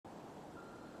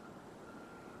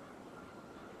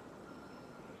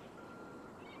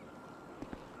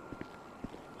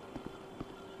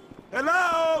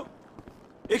Hello?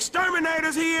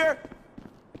 Exterminators here!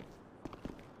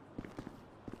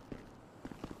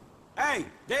 Hey,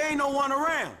 there ain't no one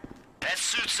around. That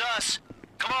suits us.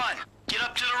 Come on, get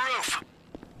up to the roof.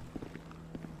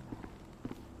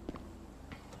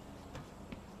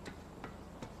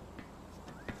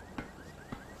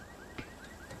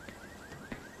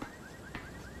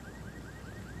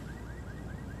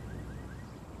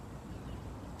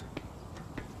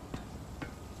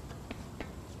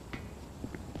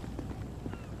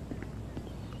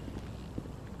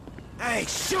 Hey,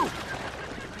 shoot!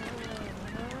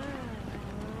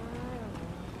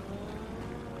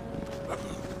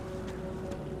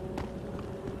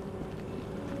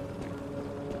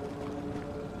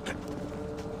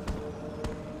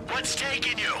 What's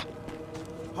taking you?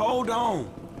 Hold on.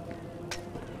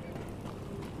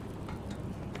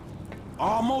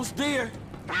 Almost there.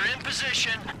 We're in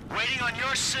position, waiting on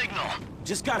your signal.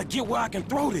 Just gotta get where I can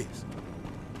throw this.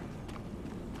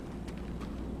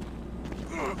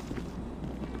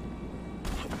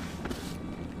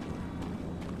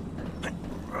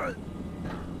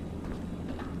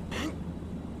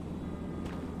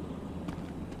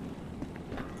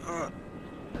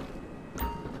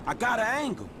 I got an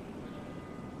angle.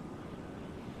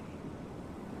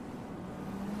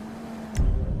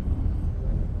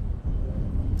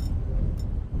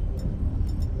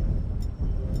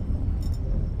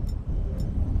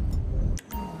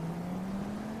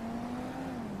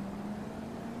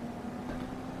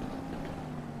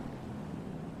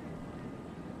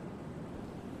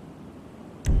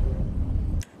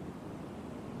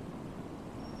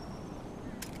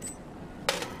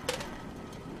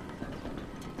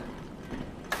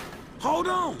 Hold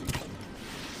on!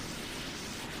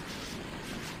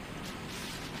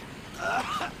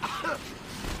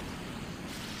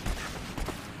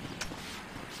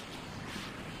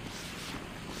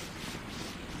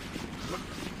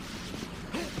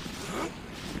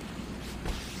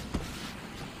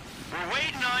 We're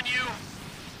waiting on you.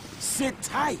 Sit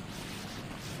tight.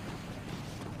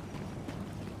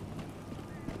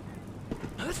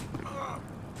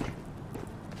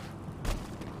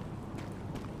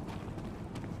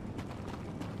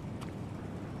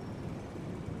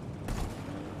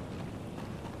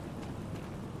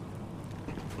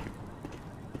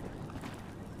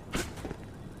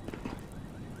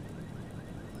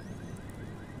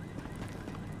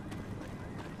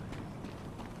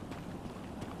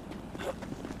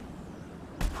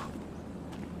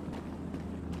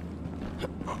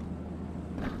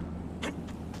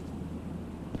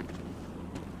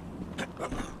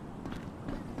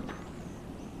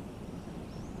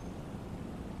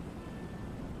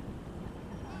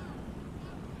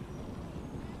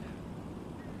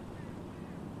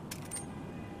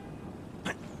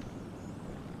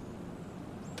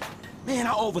 Man,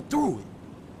 I overthrew it.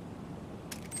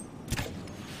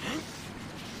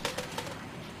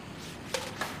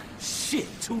 Shit,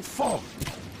 too far.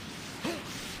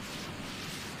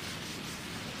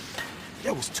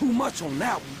 There was too much on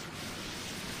that one.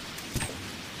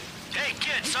 Hey,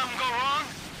 kid, something go wrong?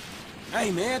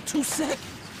 Hey, man, 2 seconds.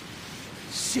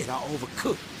 Shit, I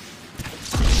overcooked.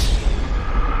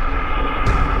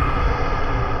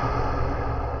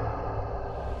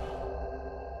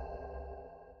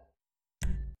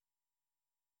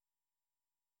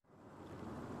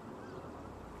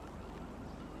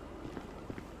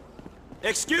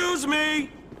 Excuse me!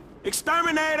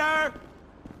 Exterminator!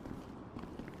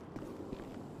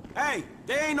 Hey,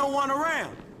 there ain't no one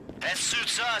around. That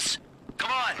suits us.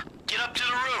 Come on, get up to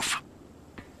the roof.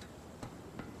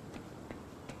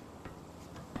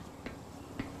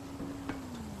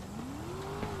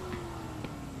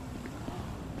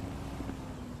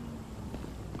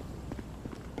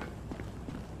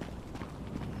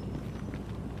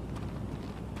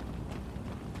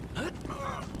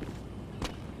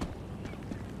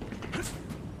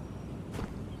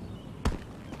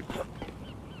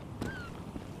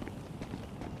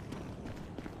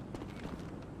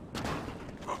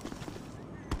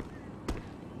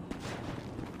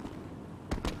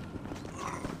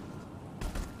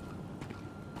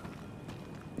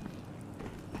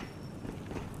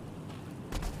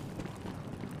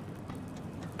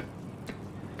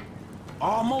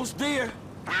 Almost there.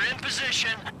 We're in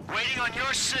position, waiting on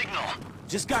your signal.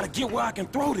 Just gotta get where I can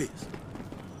throw this.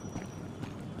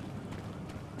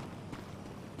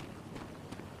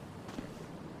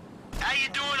 How you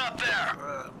doing up there?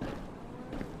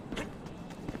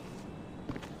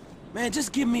 Man,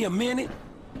 just give me a minute.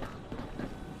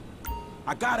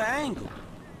 I got an angle.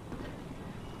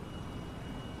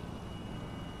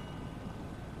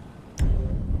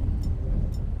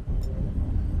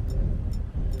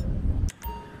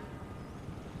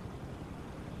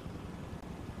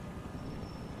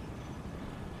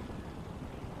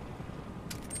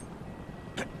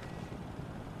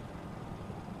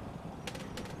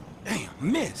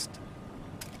 Missed.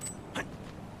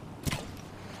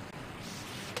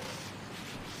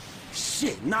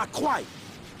 Shit, not quite.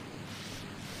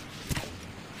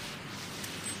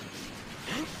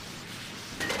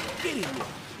 Get him.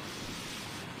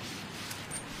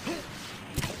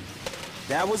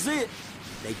 That was it.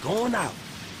 They going out.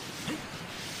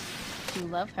 You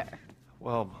love her.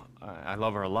 Well, I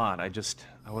love her a lot. I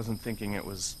wasn't thinking it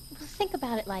was... Think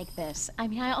about it like this. I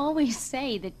mean, I always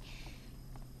say that...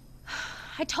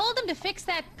 I told them to fix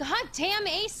that goddamn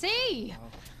AC!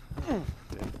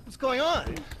 What's going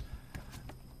on?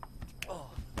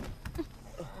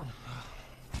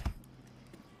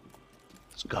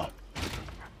 Let's go.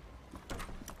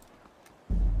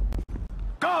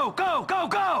 Go, go, go,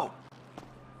 go!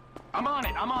 I'm on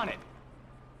it, I'm on it.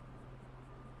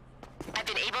 I've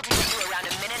been able to get you around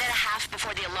a minute and a half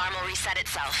before the alarm will reset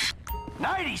itself.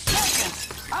 90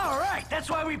 seconds! All right, that's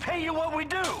why we pay you what we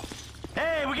do.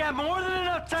 Hey, we got more than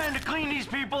enough time to clean these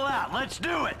people out. Let's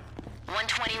do it.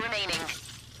 120 remaining.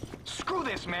 Screw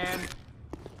this, man.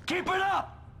 Keep it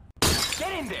up!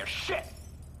 Get in there, shit!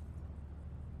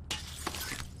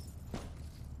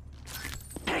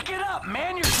 Pick it up,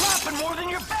 man! You're dropping more than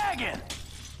you're bagging!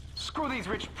 Screw these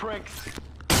rich pricks.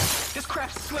 This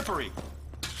crap's slippery.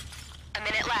 A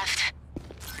minute left.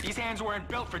 These hands weren't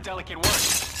built for delicate work.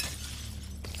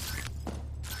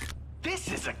 This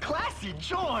is a classy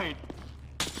joint!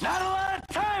 Not a lot of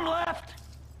time left!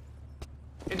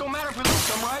 It don't matter if we lose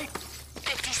some, right?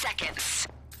 50 seconds.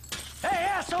 Hey,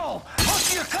 asshole! Most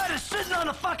of your cut is sitting on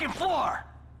the fucking floor!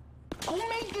 Who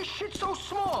made this shit so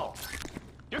small?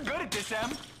 You're good at this,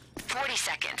 Em. 40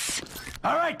 seconds.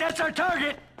 All right, that's our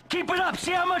target. Keep it up.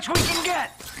 See how much we can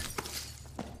get.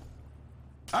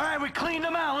 All right, we cleaned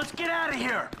them out. Let's get out of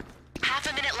here.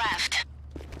 Half a minute left.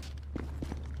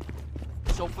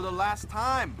 So for the last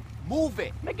time, move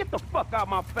it. Man, get the fuck out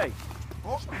my face.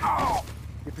 Oh.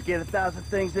 You forget 1,000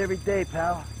 things every day,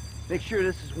 pal. Make sure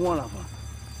this is one of them.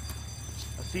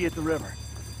 I'll see you at the river.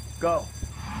 Go.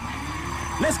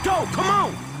 Let's go. Come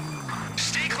on.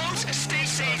 Stay close and stay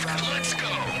safe. Let's go.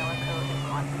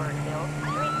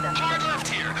 Hard left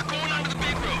here. Going onto the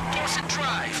big road. Dorset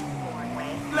Drive.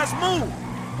 Let's move.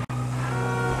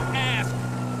 Ass.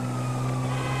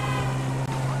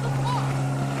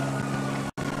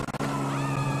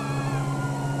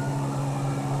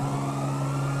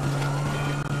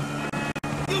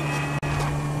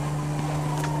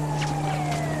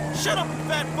 Shut up,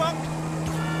 fat fuck.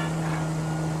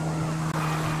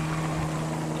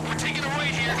 We're taking a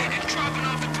right here and dropping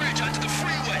off the bridge onto the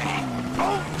freeway.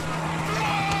 Oh.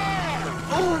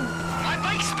 Whoa! My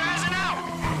bike's spazzing out.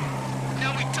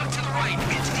 Now we duck to the right into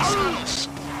these tunnels.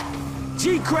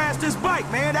 G crashed his bike,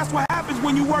 man. That's what happens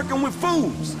when you're working with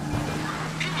fools.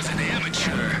 He was an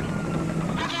amateur.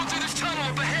 We're going through this tunnel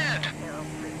up ahead.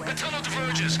 The tunnel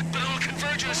diverges, but it'll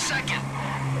converge in a second.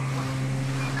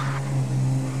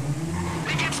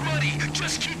 It gets muddy.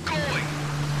 Just keep going.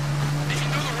 If you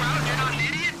know the route and you're not an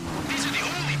idiot, these are the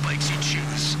only bikes you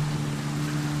choose.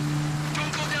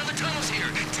 Don't go down the tunnels here.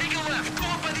 Take a left. Go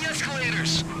up by the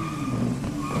escalators.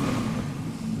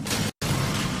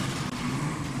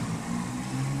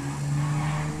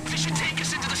 This should take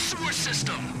us into the sewer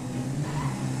system.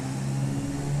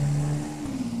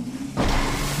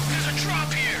 There's a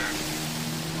drop here.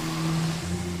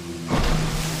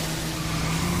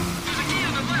 There's a gate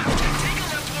on the left. Take a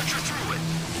left once you're through it.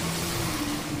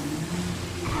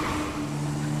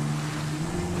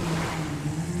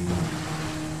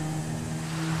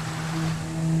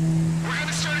 We're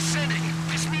gonna start ascending.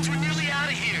 This means we're nearly out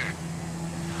of here.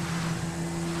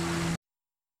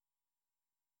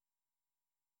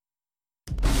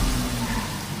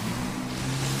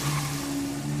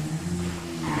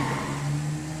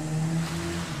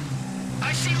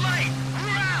 I see light.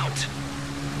 We're out.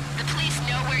 The police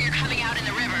know where you're coming out in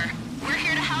the river. We're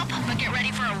here to help, but get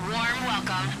ready for a warm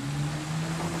welcome.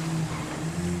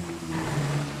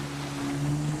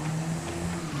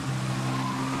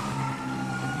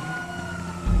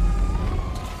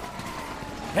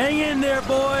 Hang in there,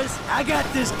 boys. I got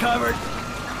this covered.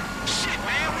 Shit,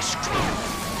 man, we screwed.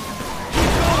 Keep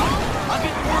going. I'll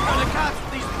get to work on the cops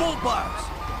with these bullbugs.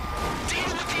 Deal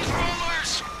with these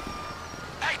rollers.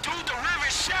 Hey, dude, the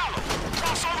river's shallow.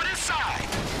 Cross over this side.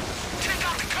 Take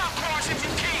out the cop cars if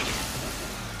you can.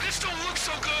 This don't look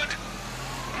so good.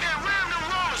 Man, ram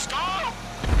them rollers, dawg.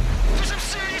 There's some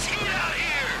serious heat out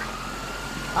here.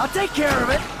 I'll take care of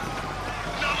it.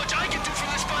 Not much I can do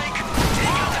from this bike.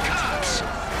 Take out the cops.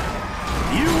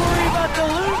 You worry about the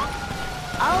loot.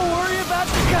 I'll worry about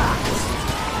the cops.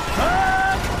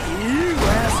 Fuck you,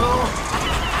 asshole.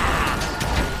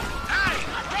 Hey,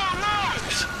 wrong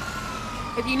rollers.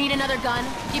 If you need another gun,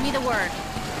 give me the word.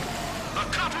 A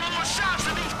couple more shots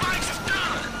and these bikes is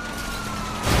done.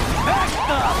 Back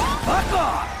the fuck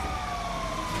off!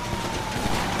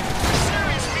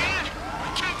 Serious, man. We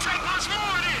can't take much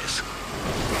more of this.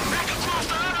 Back across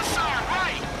the other side,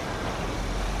 right?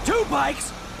 2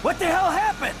 bikes? What the hell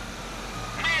happened?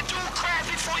 Man, dude crashed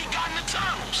before he got in the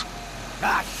tunnels.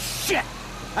 Ah, shit!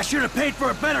 I should have paid for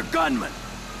a better gunman.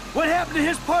 What happened to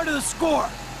his part of the score?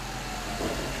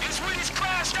 It's when he's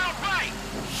crashed outright.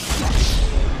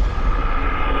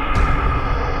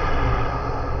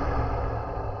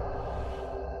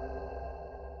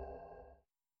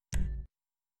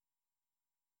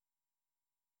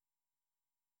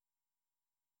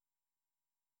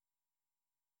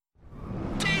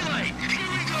 Daylight, here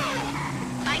we go.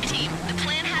 Bike team, the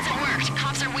plan hasn't worked.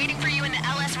 Cops are waiting for you in the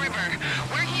LS River.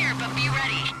 We're here, but be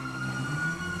ready.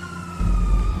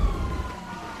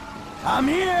 I'm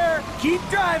here! Keep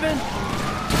driving!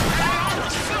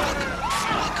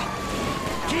 Fuck!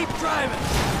 Keep driving!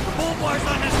 The bull bars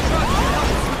on this truck should help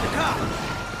us with the cop.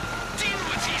 Deal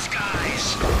with these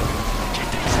guys. Get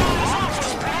these guys off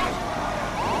us, bro.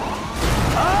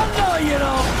 Oh, no, you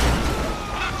don't!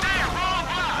 Look there, wrong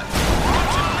block. Up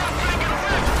to the left bank of the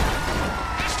river.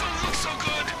 This don't look so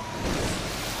good.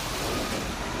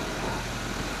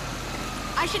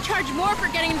 I should charge more for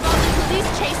getting involved in police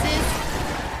chases.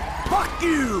 Fuck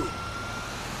you!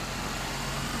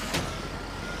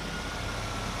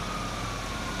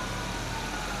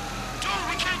 Dude,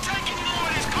 we can't take any more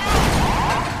of this car.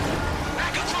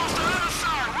 Back across the other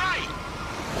side, right?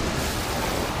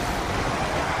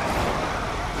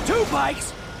 2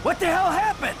 bikes? What the hell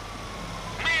happened?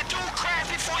 Man, dude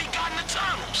crashed before he got in the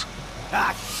tunnels.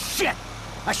 Ah, shit!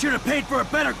 I should have paid for a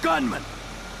better gunman.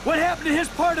 What happened to his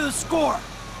part of the score?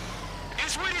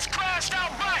 It's when he's crashed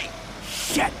outright.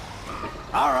 Shit!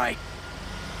 All right.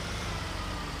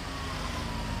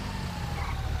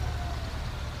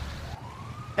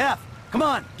 F, come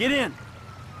on, get in.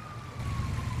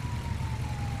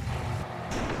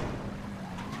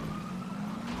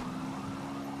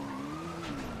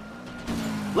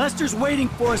 Lester's waiting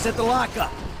for us at the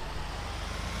lockup.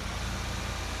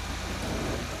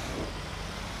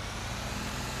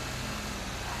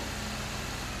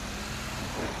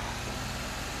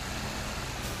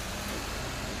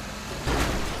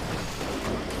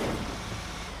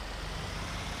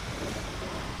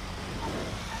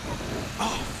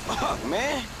 Fuck,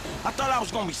 man. I thought I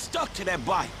was gonna be stuck to that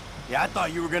bike. Yeah, I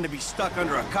thought you were gonna be stuck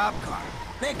under a cop car.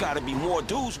 There gotta be more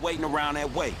dudes waiting around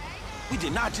that way. We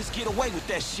did not just get away with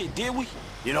that shit, did we?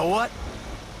 You know what?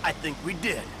 I think we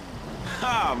did.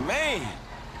 Ah, man.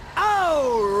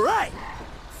 All right!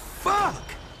 Fuck!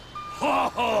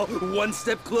 Oh, one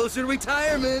step closer to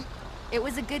retirement. It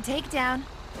was a good takedown.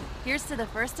 Here's to the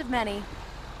first of many.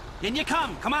 In you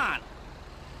come on.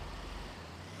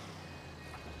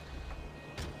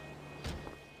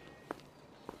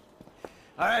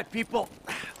 All right, people.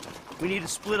 We need to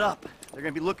split up. They're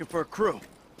gonna be looking for a crew.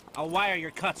 I'll wire your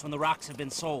cuts when the rocks have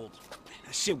been sold.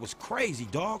 That shit was crazy,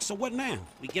 dog. So what now?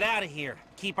 We get out of here.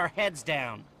 Keep our heads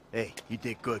down. Hey, you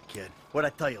did good, kid.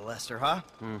 What'd I tell you, Lester, huh?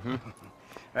 Mm-hmm. All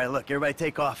right, look, everybody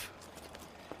take off.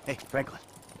 Hey, Franklin.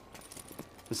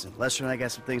 Listen, Lester and I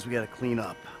got some things we gotta clean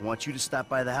up. I want you to stop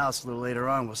by the house a little later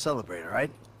on. We'll celebrate, all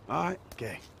right? All right.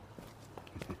 Okay.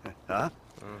 Huh?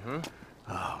 Mm-hmm.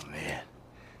 Oh, man.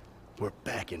 We're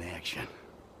back in action.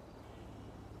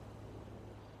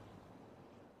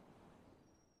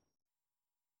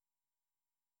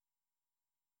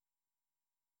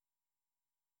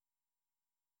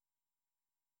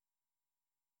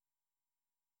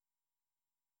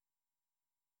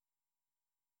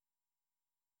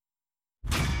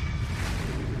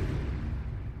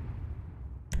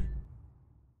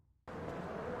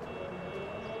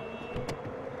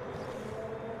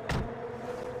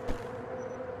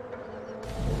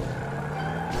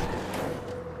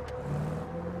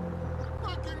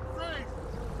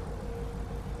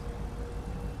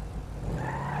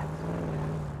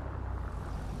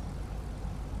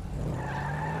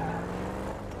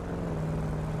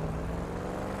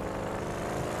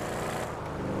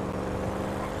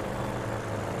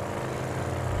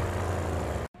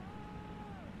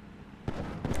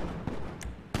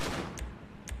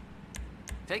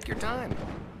 Take your time.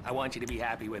 I want you to be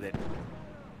happy with it.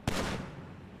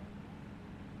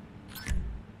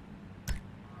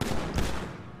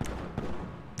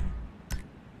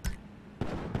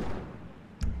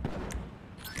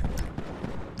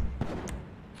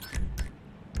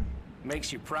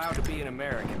 Makes you proud to be an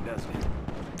American, doesn't it?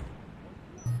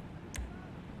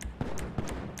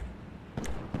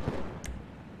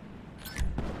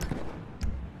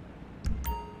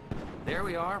 There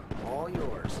we are, all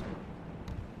yours.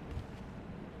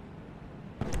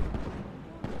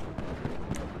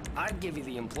 I'd give you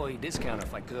the employee discount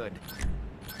if I could.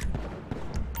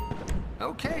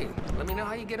 Okay, let me know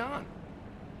how you get on.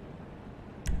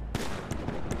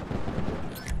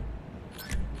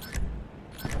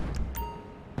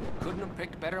 Couldn't have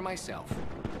picked better myself.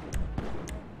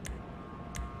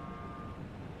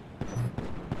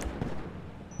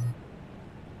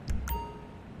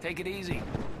 Take it easy.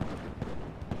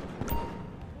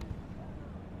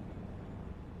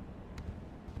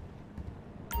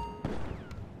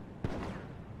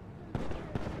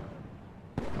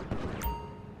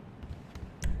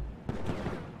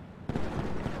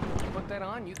 Put that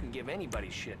on, you can give anybody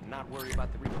shit and not worry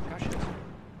about the repercussions.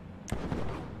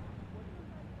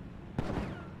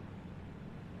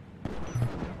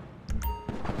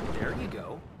 There you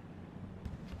go.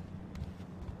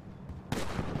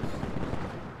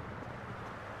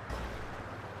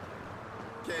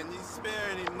 Can you spare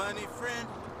any money, friend?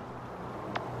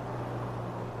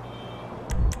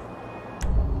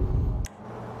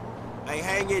 Hey,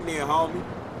 hang in there, homie.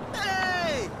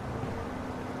 Hey!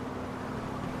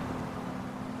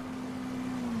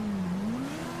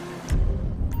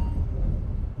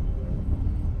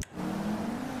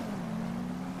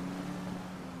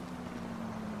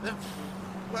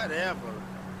 Whatever.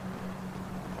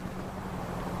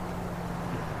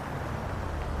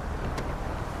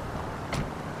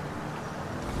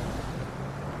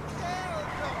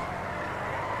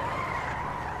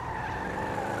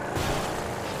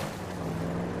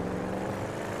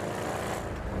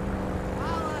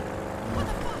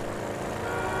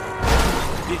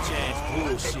 Bitch ass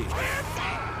bullshit.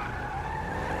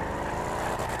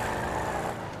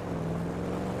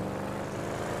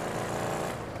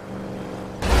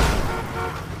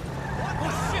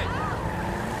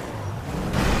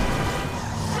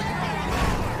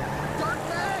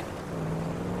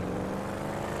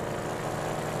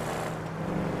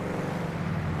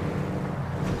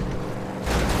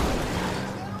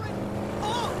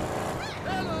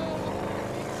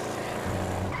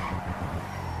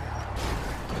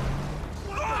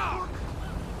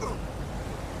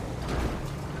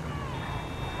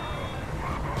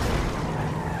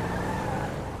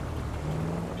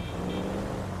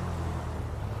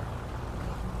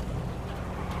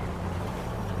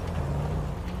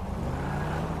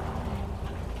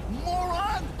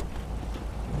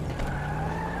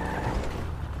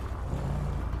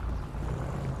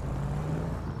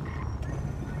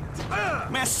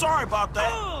 Man, sorry about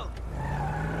that.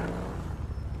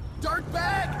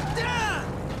 Dirtbag! Down!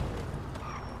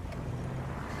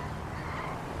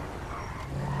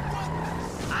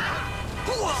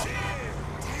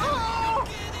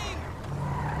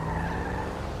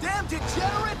 Damn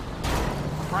degenerate!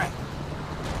 Crap.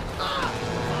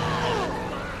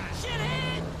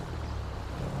 Shithead!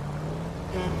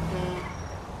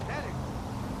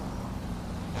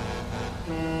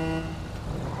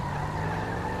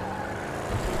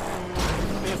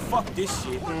 Man, fuck this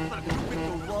shit. What? You picked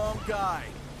the wrong guy.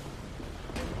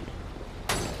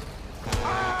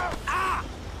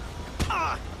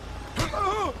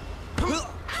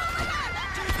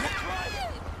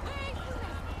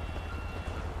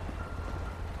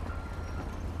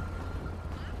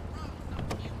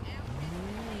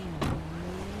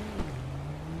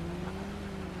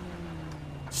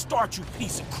 Start, you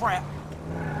piece of crap.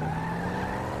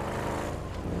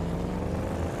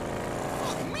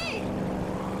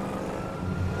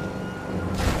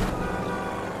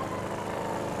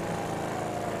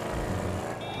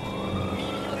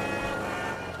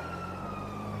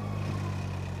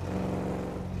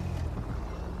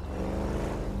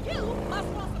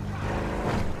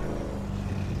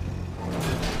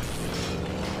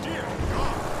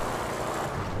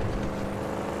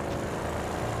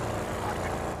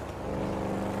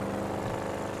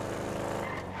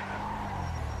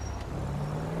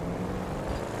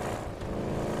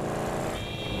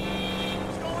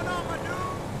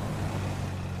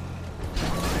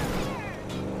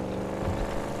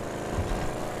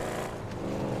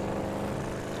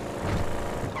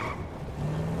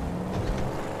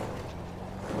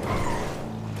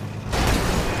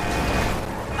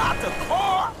 Not the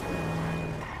car!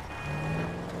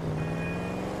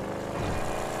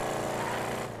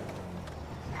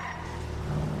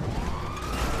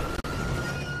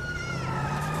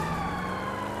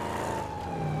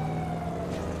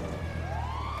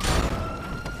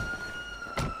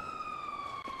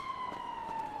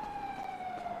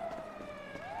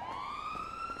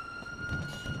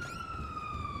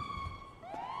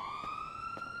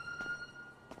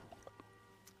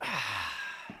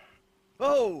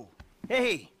 Oh,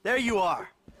 Hey, there you are.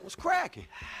 What's cracking?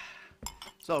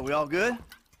 So, we all good?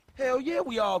 Hell yeah,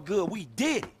 we all good. We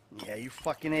did it. Yeah, you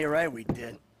fucking ain't right, we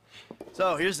did.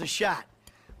 So, here's the shot.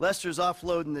 Lester's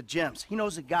offloading the gems. He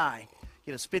knows a guy.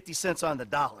 Get us 50 cents on the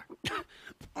dollar.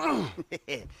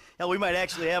 Hell, we might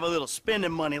actually have a little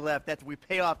spending money left after we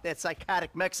pay off that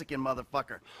psychotic Mexican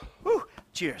motherfucker. Whew.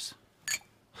 Cheers.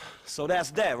 So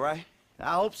that's that, right?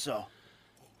 I hope so.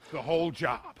 The whole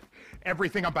job.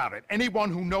 Everything about it. Anyone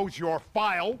who knows your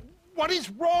file, what is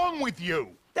wrong with you?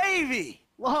 Davey!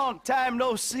 Long time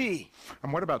no see.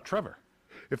 And what about Trevor?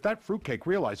 If that fruitcake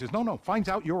realizes, finds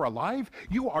out you're alive,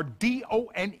 you are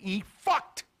D-O-N-E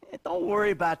fucked! Don't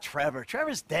worry about Trevor.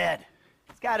 Trevor's dead.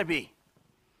 It's gotta be.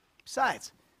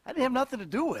 Besides, I didn't have nothing to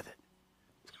do with it.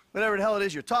 Whatever the hell it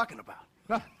is you're talking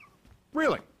about.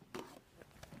 Really?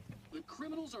 The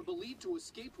criminals are believed to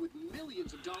escape with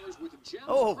millions of dollars worth of gems,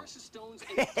 Oh. precious stones,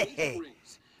 and engagement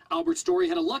rings. Albert's story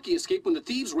had a lucky escape when the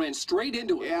thieves ran straight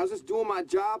into it. Yeah, I was just doing my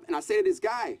job, and I say to this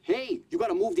guy, hey, you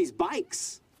gotta move these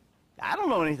bikes. I don't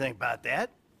know anything about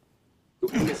that.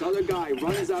 And this other guy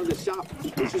runs out of the shop, he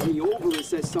pushes me over and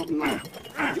says something like,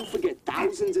 you forget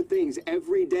thousands of things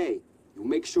every day. You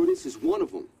make sure this is one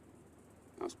of them.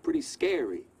 That was pretty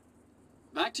scary.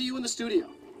 Back to you in the studio.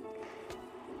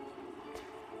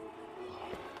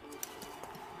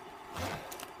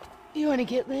 You want to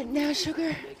get lit now,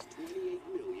 sugar?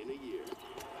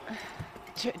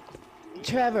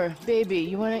 Trevor, baby,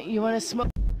 you wanna smoke?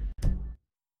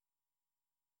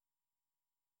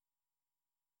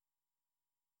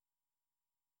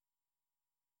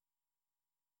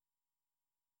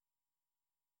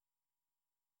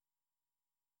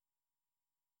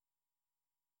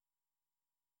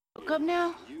 Up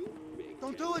now?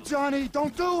 Don't do it, Johnny.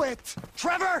 Don't do it.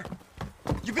 Trevor!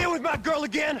 You been with my girl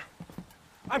again?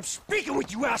 I'm speaking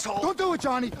with you, asshole! Don't do it,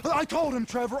 Johnny. I told him,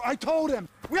 Trevor. I told him.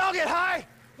 We all get high!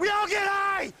 We all get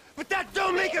high! But that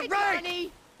don't make it right!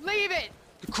 Johnny! Leave it!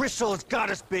 The crystal has got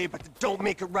us, babe, but it don't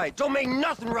make it right. Don't make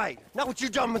nothing right. Not what you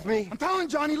done with me. I'm telling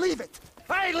Johnny, leave it.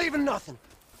 I ain't leaving nothing.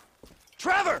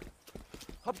 Trevor!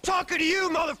 I'm talking to you,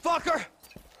 motherfucker!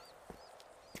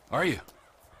 Are you?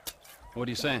 What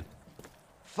are you saying?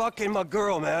 Fucking my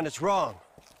girl, man. It's wrong.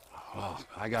 Well,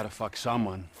 I gotta fuck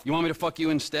someone. You want me to fuck you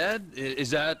instead? Is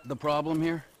that the problem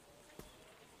here?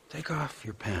 Take off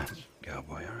your pants,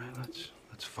 cowboy, all right? Let's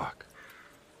fuck.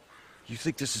 You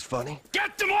think this is funny?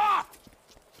 Get them off!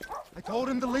 I told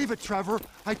him to leave it, Trevor.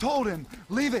 I told him.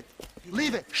 Leave it.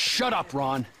 Leave it. Shut up,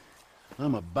 Ron.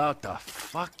 I'm about to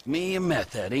fuck me a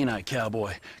meth head, ain't I,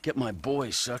 cowboy? Get my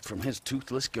boy sucked from his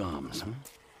toothless gums, huh?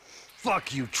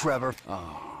 Fuck you, Trevor.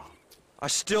 Oh. I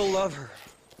still love her.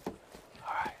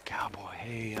 All right, cowboy.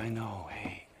 Hey, I know.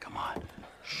 Hey, come on.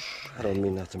 I don't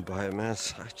mean nothing by it, man.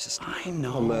 I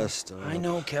know. I'm messed up. I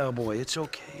know, cowboy. It's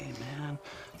okay, man.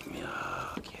 Give me a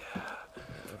hug, yeah.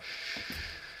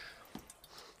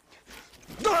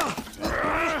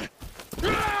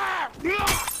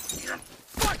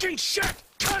 Fucking shit!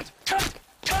 Cut!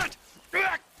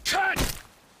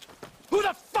 Who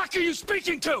the fuck are you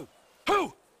speaking to?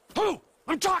 Who?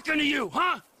 I'm talking to you,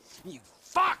 huh? You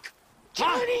fuck!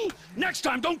 Johnny! Huh? Next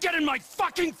time, don't get in my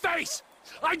fucking face!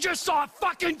 I just saw a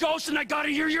fucking ghost and I gotta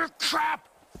hear your crap!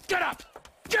 Get up!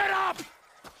 Get up!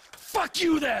 Fuck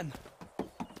you then!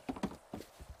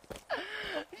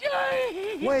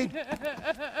 Johnny! Wait.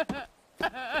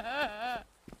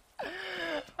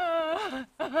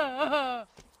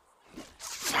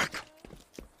 Fuck!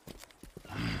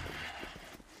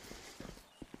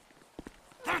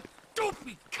 That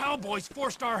dopey cowboys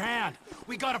forced our hand.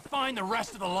 We gotta find the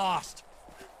rest of the lost.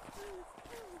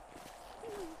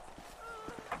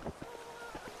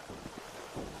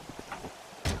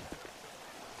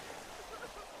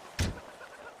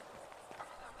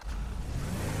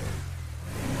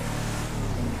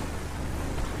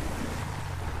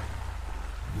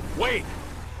 Wait!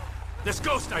 This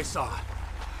ghost I saw.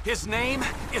 His name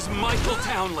is Michael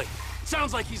Townley.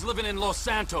 Sounds like he's living in Los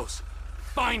Santos.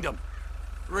 Find him.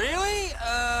 Really?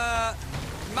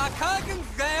 My cousin's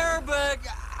there, but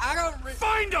I don't...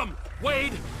 Find him!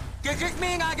 Wade! Does this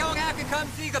mean I don't have to come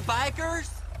see the bikers?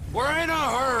 We're in a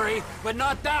hurry, but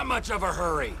not that much of a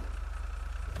hurry.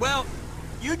 Well,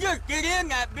 you just get in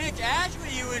that bitch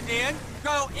Ashley was in,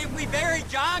 so if we bury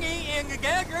Johnny in the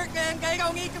desert, then they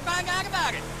don't need to find out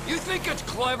about it. You think it's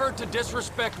clever to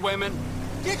disrespect women?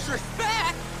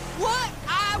 Disrespect? What?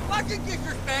 I wasn't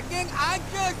disrespecting. I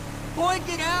just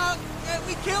pointed out that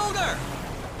we killed her.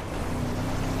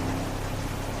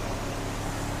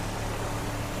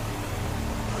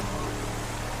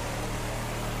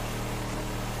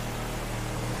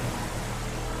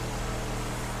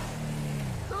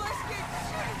 Let's get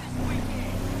shit this week.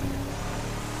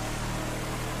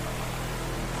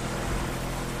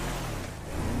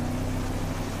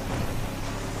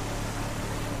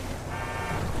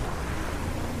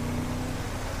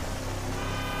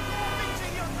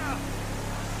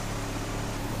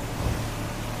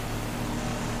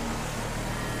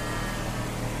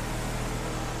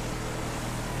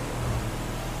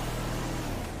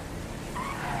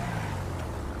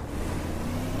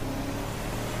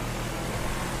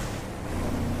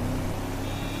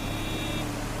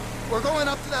 We're going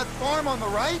up to that farm on the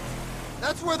right?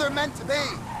 That's where they're meant to be.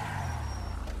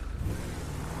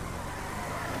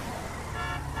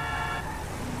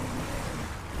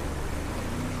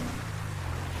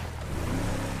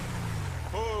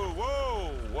 Whoa,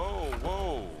 whoa, whoa,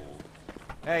 whoa.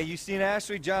 Hey, you seen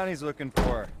Ashley? Johnny's looking for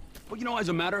her. Well, you know, as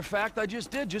a matter of fact, I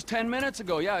just did, just 10 minutes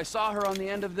ago. Yeah, I saw her on the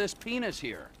end of this penis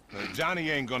here. Johnny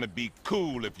ain't gonna be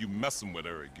cool if you messing with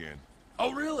her again.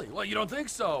 Oh, really? Well, you don't think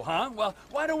so, huh? Well,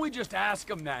 why don't we just ask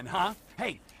him then, huh?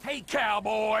 Hey,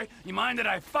 cowboy, you mind that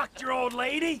I fucked your old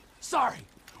lady? Sorry,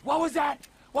 what was that?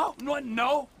 Well,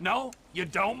 no, you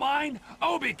don't mind?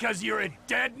 Oh, because you're a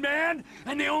dead man?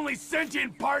 And the only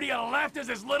sentient part you left is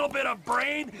this little bit of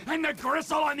brain and the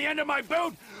gristle on the end of my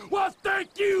boot? Well,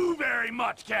 thank you very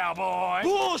much, cowboy!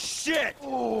 Bullshit!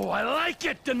 Oh, I like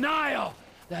it, denial!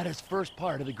 That is first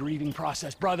part of the grieving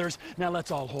process, brothers. Now let's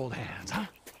all hold hands, huh?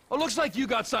 Well, looks like you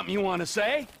got something you want to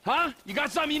say, huh? You got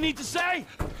something you need to say?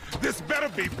 This better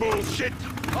be bullshit!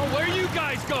 Oh, where you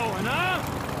guys going, huh?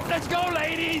 Let's go,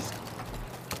 ladies!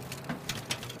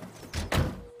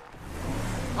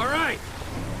 All right,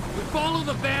 we follow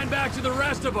the van back to the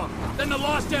rest of them. Then the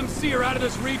Lost MC are out of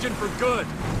this region for good.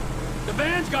 The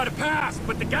van's got to pass,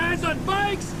 but the guys on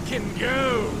bikes can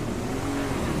go.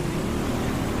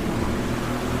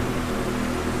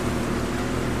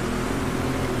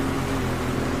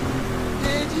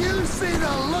 Did you see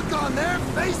the look on their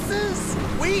faces?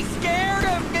 We scared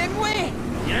them, didn't we?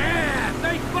 Yeah,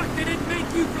 thank fuck they didn't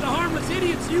make you for the harmless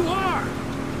idiots you are.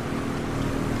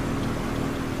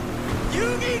 You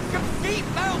need some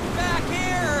seatbelts back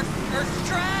here, or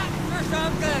straps, or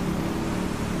something.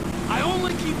 I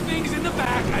only keep things in the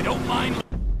back. I don't mind.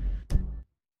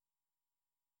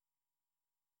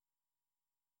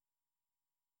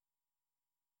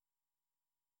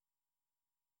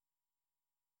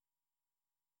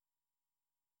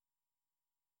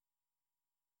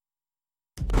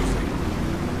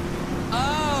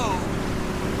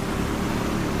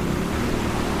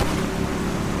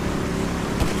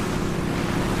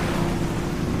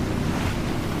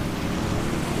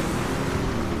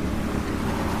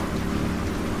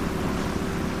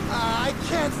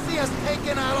 Can't see us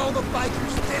taking out all the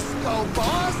bikers' disco,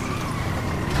 boss!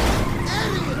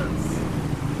 Idiots!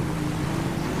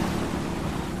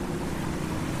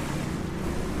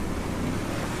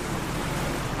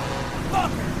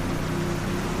 Fucker!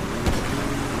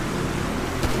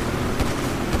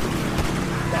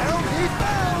 Down he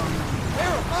fell!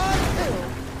 Terrified hill!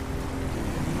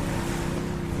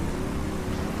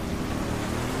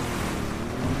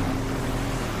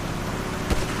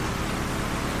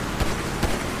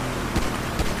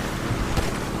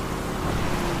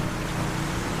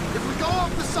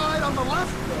 Side on the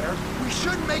left there, we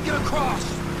should make it across.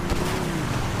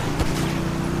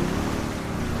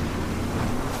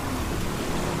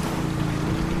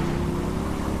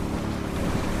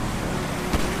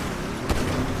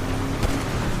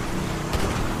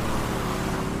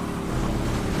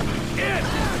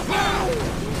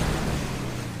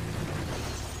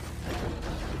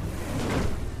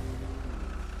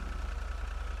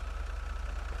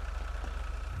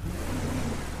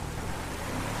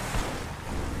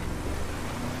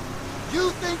 You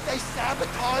think they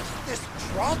sabotaged this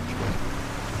truck?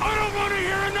 I don't want to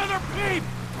hear another peep!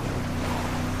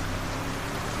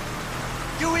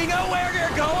 Do we know where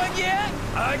they're going yet?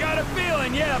 I got a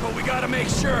feeling, yeah, but we gotta make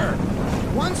sure.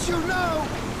 Once you know,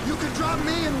 you can drop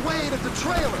me and Wade at the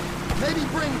trailer. Maybe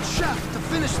bring Chef to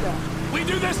finish that. We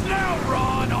do this now,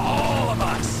 Ron, all of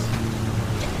us.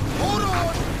 Hold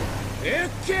on!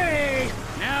 Okay,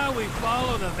 now we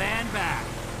follow the van back.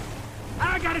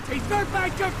 I gotta taste their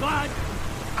biker blood!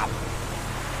 Ow.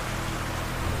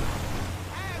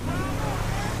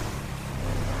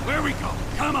 Where we go?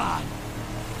 Come on!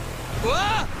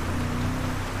 What?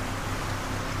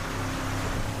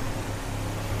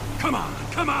 Come on,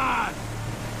 come on!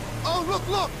 Oh,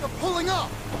 look, they're pulling up!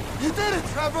 You did it,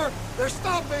 Trevor! They're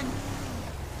stopping!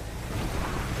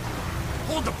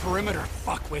 Hold the perimeter,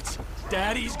 fuckwits.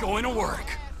 Daddy's going to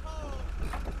work.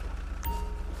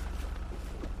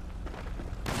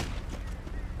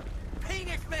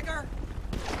 Penis bigger!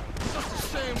 Such a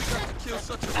shame we got to kill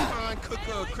such a fine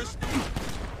cooker, Christy.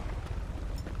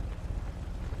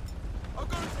 I'm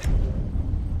gonna take...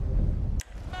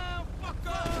 Oh, fuck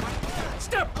off!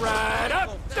 Step right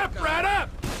up! Step right up!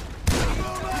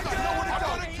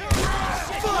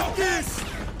 Fuck this!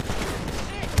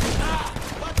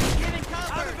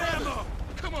 Out of ammo!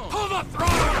 Come on! Pull the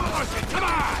throttle, you pussy! Come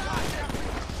on!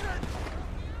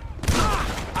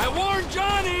 I warned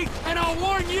Johnny, and I'll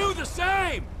warn you the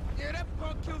same! Yeah, that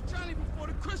punk killed Johnny before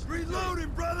the Christmas. Reloading,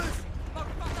 brothers!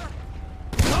 Motherfucker!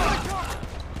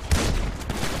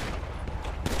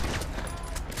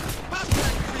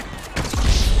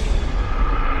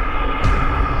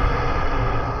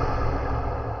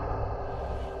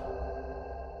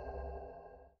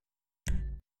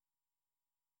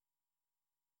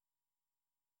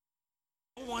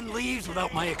 No one leaves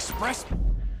without my express